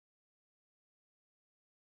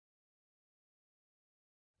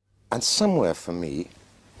And somewhere for me,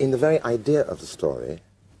 in the very idea of the story,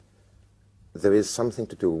 there is something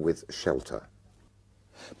to do with shelter.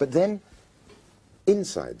 But then,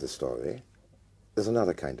 inside the story, there's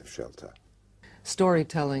another kind of shelter.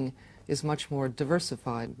 Storytelling is much more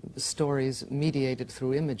diversified. Stories mediated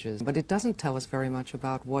through images, but it doesn't tell us very much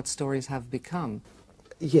about what stories have become.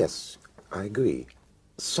 Yes, I agree.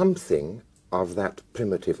 Something of that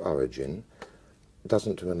primitive origin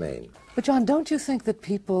doesn't remain. But John, don't you think that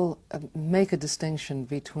people make a distinction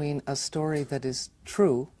between a story that is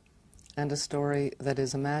true and a story that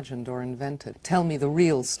is imagined or invented? Tell me the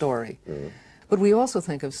real story. But we also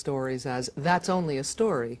think of stories as, that's only a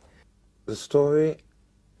story. The story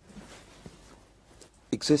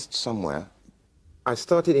exists somewhere. I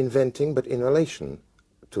started inventing, but in relation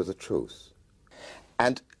to the truth.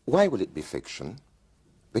 And why will it be fiction?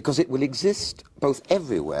 Because it will exist both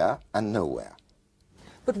everywhere and nowhere.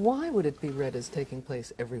 But why would it be read as taking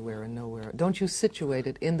place everywhere and nowhere? Don't you situate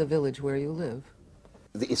it in the village where you live?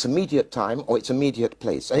 It's immediate time or it's immediate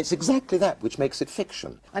place. And it's exactly that which makes it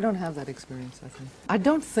fiction. I don't have that experience, I think. I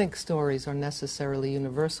don't think stories are necessarily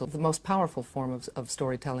universal. The most powerful form of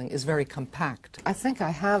storytelling is very compact. I think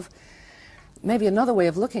I have maybe another way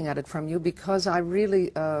of looking at it from you, because I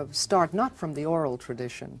really start not from the oral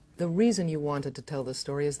tradition. The reason you wanted to tell the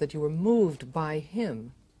story is that you were moved by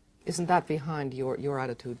him. Isn't that behind your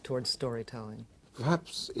attitude towards storytelling?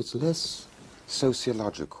 Perhaps it's less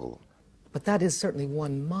sociological. But that is certainly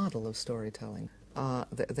one model of storytelling.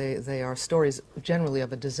 They are stories generally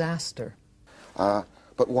of a disaster.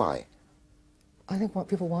 But why? I think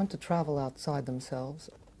people want to travel outside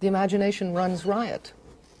themselves. The imagination runs riot.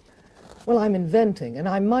 Well, I'm inventing, and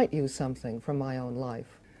I might use something from my own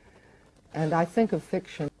life. And I think of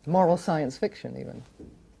fiction, moral science fiction even.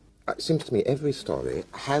 It seems to me every story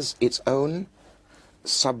has its own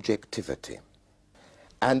subjectivity.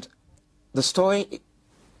 And the story,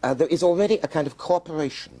 there is already a kind of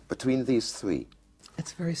cooperation between these three.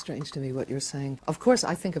 It's very strange to me what you're saying. Of course,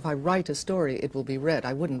 I think if I write a story, it will be read.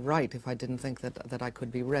 I wouldn't write if I didn't think that I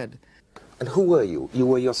could be read. And who were you? You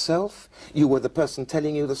were yourself? You were the person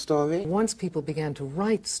telling you the story? Once people began to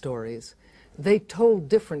write stories, they told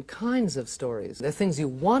different kinds of stories. They're things you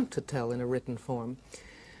want to tell in a written form,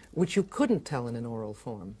 which you couldn't tell in an oral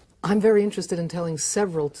form. I'm very interested in telling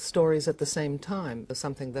several stories at the same time,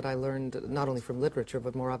 something that I learned not only from literature,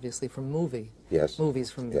 but more obviously from movies,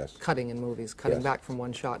 from cutting in movies, cutting back from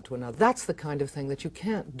one shot to another. That's the kind of thing that you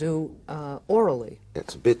can't do orally.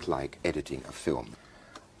 It's a bit like editing a film.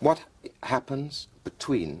 What happens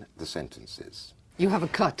between the sentences? You have a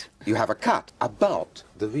cut. You have a cut about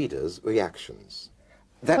the reader's reactions.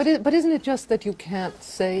 But isn't it just that you can't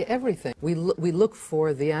say everything? We look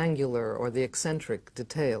for the angular or the eccentric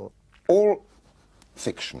detail. All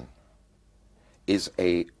fiction is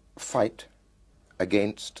a fight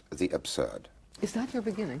against the absurd. Is that your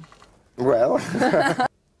beginning? Well,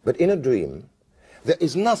 but in a dream, there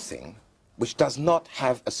is nothing which does not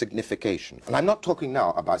have a signification. And I'm not talking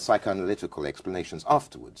now about psychoanalytical explanations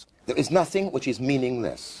afterwards. There is nothing which is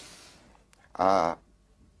meaningless.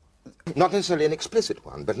 Not necessarily an explicit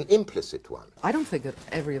one, but an implicit one. I don't think that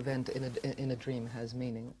every event in a dream has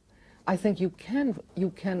meaning. I think you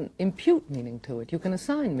can impute meaning to it. You can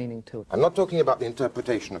assign meaning to it. I'm not talking about the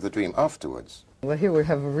interpretation of the dream afterwards. Well, here we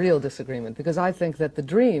have a real disagreement, because I think that the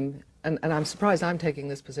dream, and I'm surprised I'm taking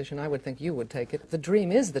this position, I would think you would take it, the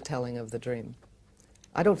dream is the telling of the dream.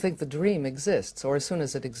 I don't think the dream exists, or as soon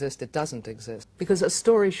as it exists, it doesn't exist. Because a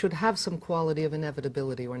story should have some quality of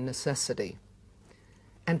inevitability or necessity.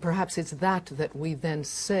 And perhaps it's that we then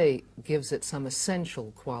say gives it some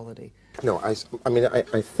essential quality. No, I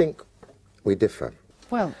think we differ.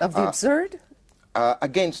 Well, of the absurd?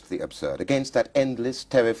 Against the absurd, against that endless,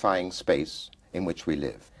 terrifying space in which we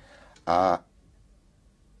live. Let's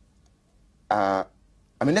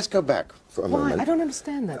go back for a moment. I don't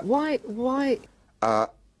understand that. Why?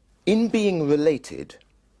 In being related,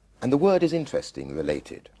 and the word is interesting,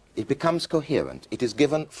 related, it becomes coherent, it is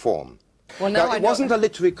given form. Well, now it wasn't a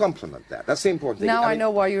literary compliment, that. That's the important thing. Now I know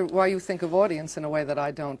why you think of audience in a way that I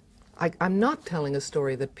don't. I'm not telling a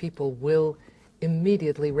story that people will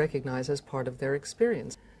immediately recognize as part of their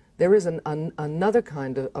experience. There is another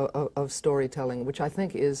kind of storytelling which I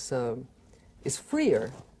think is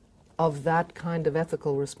freer of that kind of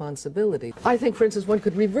ethical responsibility. I think, for instance, one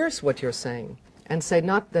could reverse what you're saying and say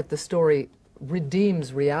not that the story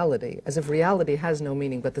redeems reality, as if reality has no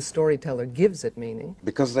meaning, but the storyteller gives it meaning.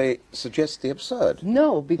 Because they suggest the absurd.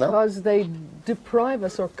 No, because they deprive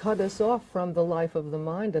us or cut us off from the life of the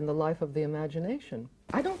mind and the life of the imagination.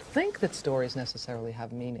 I don't think that stories necessarily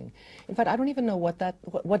have meaning. In fact, I don't even know what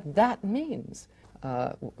that means.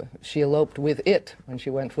 She eloped with it when she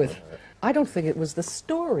went with... I don't think it was the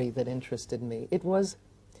story that interested me. It was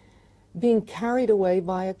being carried away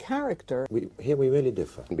by a character. Here we really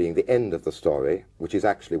differ. Being the end of the story, which is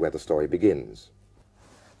actually where the story begins.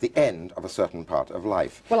 The end of a certain part of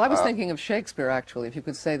life. Well, I was thinking of Shakespeare, actually. If you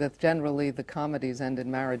could say that generally the comedies end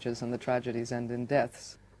in marriages and the tragedies end in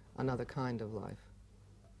deaths. Another kind of life.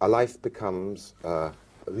 A life becomes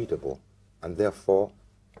readable and therefore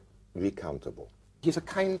recountable. He's a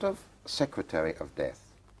kind of secretary of death.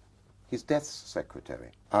 He's death's secretary.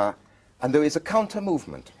 And there is a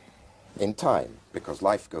counter-movement in time, because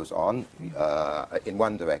life goes on in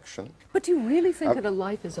one direction. But do you really think that a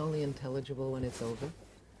life is only intelligible when it's over?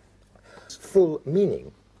 Full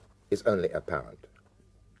meaning is only apparent.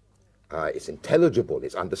 It's intelligible,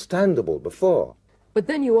 it's understandable before. But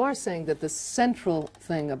then you are saying that the central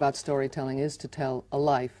thing about storytelling is to tell a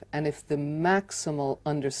life, and if the maximal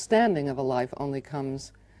understanding of a life only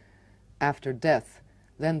comes after death,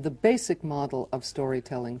 then the basic model of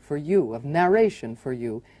storytelling for you, of narration for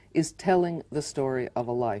you, is telling the story of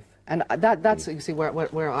a life. And that's, you see,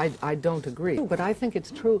 where I don't agree. But I think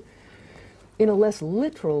it's true in a less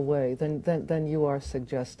literal way than you are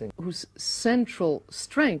suggesting, whose central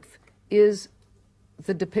strength is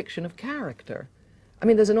the depiction of character. I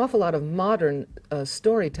mean, there's an awful lot of modern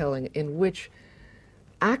storytelling in which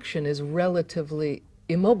action is relatively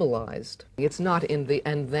immobilized. It's not in the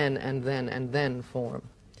and then form.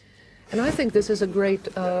 And I think this is a great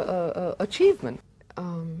achievement.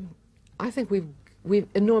 I think we've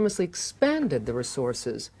enormously expanded the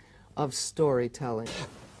resources of storytelling.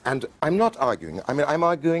 And I'm not arguing. I mean, I'm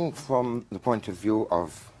arguing from the point of view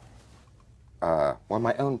of, well,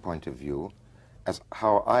 my own point of view, as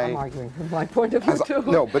how I'm arguing from my point of view, too.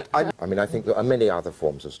 No, but I mean, I think there are many other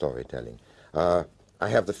forms of storytelling. I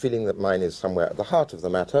have the feeling that mine is somewhere at the heart of the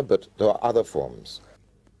matter, but there are other forms.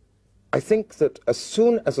 I think that as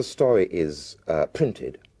soon as a story is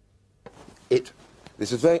printed,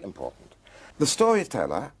 this is very important, the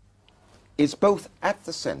storyteller is both at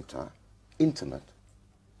the center, intimate,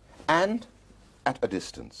 and at a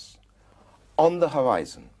distance, on the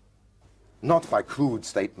horizon, not by crude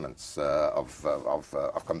statements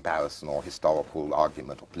of comparison or historical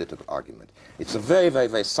argument or political argument. It's a very, very,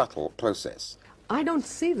 very subtle process. I don't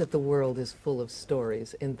see that the world is full of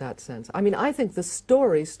stories in that sense. I mean, I think the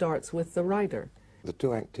story starts with the writer. The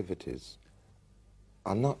two activities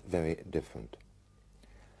are not very different.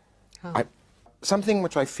 How? Something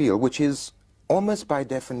which I feel, which is almost by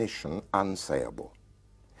definition unsayable,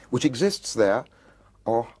 which exists there,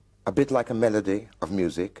 or a bit like a melody of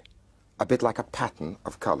music, a bit like a pattern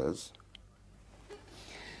of colors,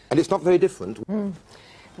 and it's not very different.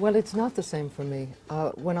 Well, it's not the same for me.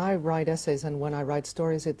 When I write essays and when I write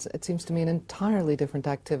stories, it seems to me an entirely different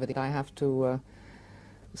activity. I have to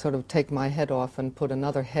sort of take my head off and put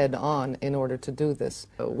another head on in order to do this.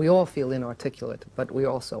 We all feel inarticulate, but we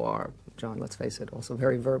also are, John, let's face it, also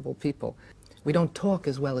very verbal people. We don't talk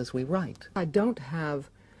as well as we write. I don't have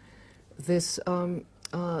this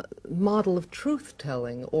model of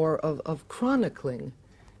truth-telling or of chronicling,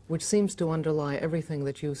 which seems to underlie everything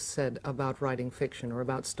that you said about writing fiction or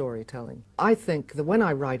about storytelling. I think that when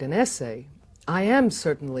I write an essay, I am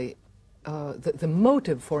certainly, the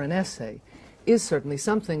motive for an essay is certainly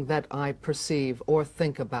something that I perceive or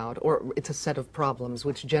think about, or it's a set of problems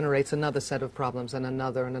which generates another set of problems and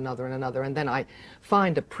another and another and another, and then I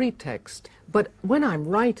find a pretext. But when I'm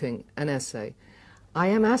writing an essay, I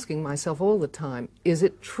am asking myself all the time, is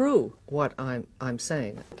it true what I'm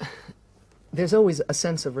saying? There's always a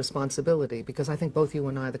sense of responsibility, because I think both you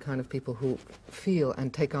and I are the kind of people who feel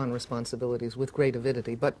and take on responsibilities with great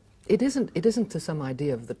avidity, but it isn't to some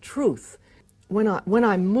idea of the truth. When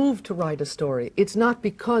I move to write a story, it's not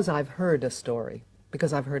because I've heard a story,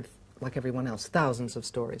 because I've heard, like everyone else, thousands of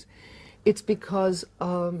stories. It's because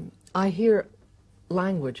I hear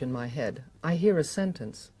language in my head. I hear a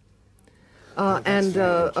sentence. And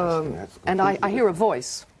I hear a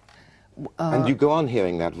voice. And you go on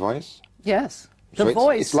hearing that voice? Yes. So The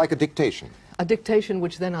voice. It's like a dictation. A dictation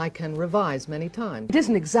which then I can revise many times. It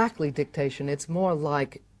isn't exactly dictation, it's more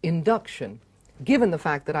like induction. Given the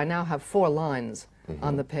fact that I now have 4 lines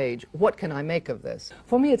on the page, what can I make of this?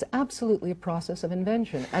 For me, it's absolutely a process of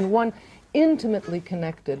invention, and one intimately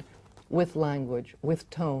connected with language, with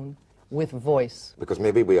tone, with voice. Because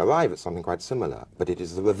maybe we arrive at something quite similar, but it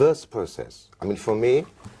is the reverse process. I mean, for me,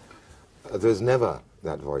 there's never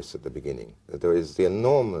that voice at the beginning. There is the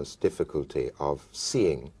enormous difficulty of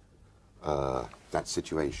seeing that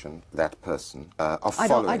situation, that person, of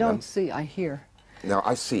following I don't them. see, I hear. Now,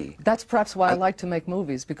 I see. That's perhaps why I like to make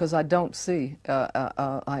movies, because I don't see,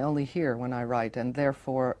 I only hear when I write, and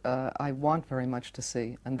therefore I want very much to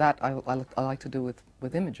see, and that I like to do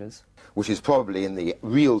with images. Which is probably in the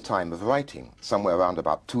real time of writing, somewhere around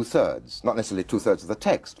about 2/3, not necessarily 2/3 of the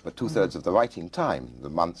text, but 2/3 of the writing time, the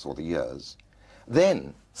months or the years.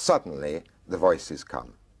 Then, suddenly, the voices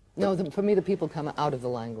come. No, for me the people come out of the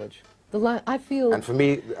language. I feel... And for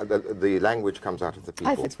me, the language comes out of the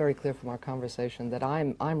people. I think it's very clear from our conversation that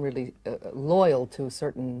I'm really loyal to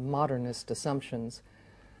certain modernist assumptions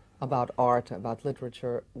about art, about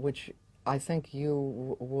literature, which I think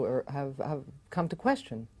you have come to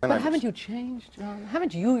question. But haven't you changed, John?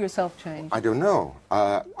 Haven't you yourself changed? I don't know.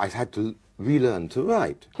 I had to relearn to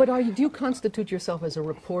write. But do you constitute yourself as a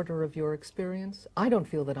reporter of your experience? I don't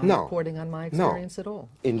feel that I'm reporting on my experience at all.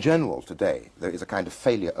 In general, today, there is a kind of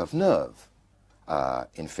failure of nerve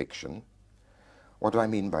in fiction. What do I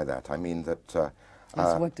mean by that? I mean that...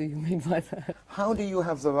 Yes, what do you mean by that? How do you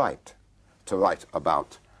have the right to write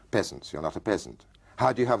about peasants? You're not a peasant.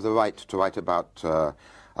 How do you have the right to write about...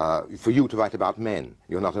 for you to write about men?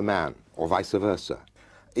 You're not a man, or vice versa.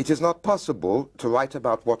 It is not possible to write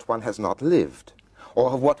about what one has not lived,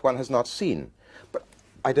 or of what one has not seen. But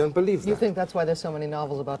I don't believe that. You think that's why there's so many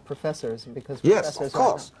novels about professors? Because yes,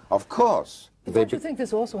 professors of course. But don't you think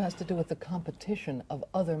this also has to do with the competition of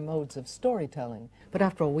other modes of storytelling? But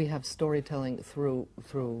after all, we have storytelling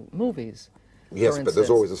through movies. Yes, but there's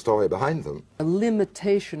always a story behind them. A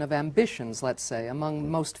limitation of ambitions, let's say, among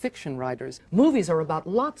most fiction writers. Movies are about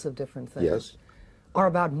lots of different things. Yes. Are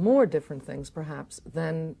about more different things, perhaps,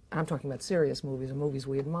 than, I'm talking about serious movies, or movies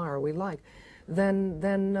we admire, we like, than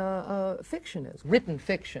fiction is. Written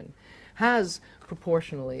fiction has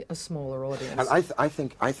proportionally a smaller audience. And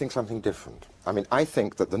I think something different. I mean, I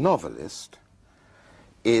think that the novelist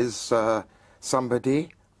is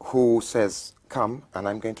somebody who says, come, and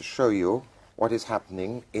I'm going to show you what is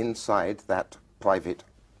happening inside that private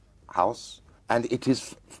house. And it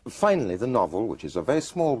is finally the novel, which is a very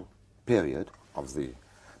small period of the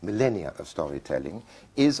millennia of storytelling,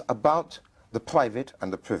 is about the private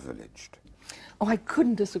and the privileged. Oh, I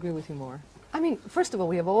couldn't disagree with you more. I mean, first of all,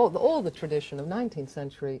 we have all the tradition of 19th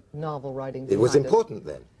century novel writing. It was important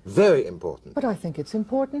then, very important. But I think it's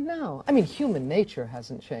important now. I mean, human nature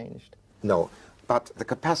hasn't changed. No, but the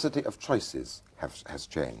capacity of choices has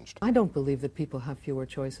changed. I don't believe that people have fewer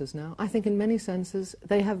choices now. I think in many senses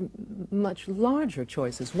they have much larger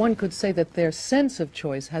choices. One could say that their sense of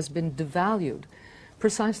choice has been devalued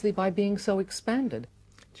precisely by being so expanded.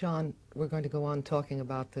 John, we're going to go on talking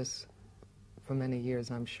about this for many years,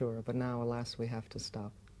 I'm sure, but now, alas, we have to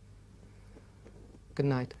stop. Good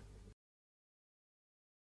night.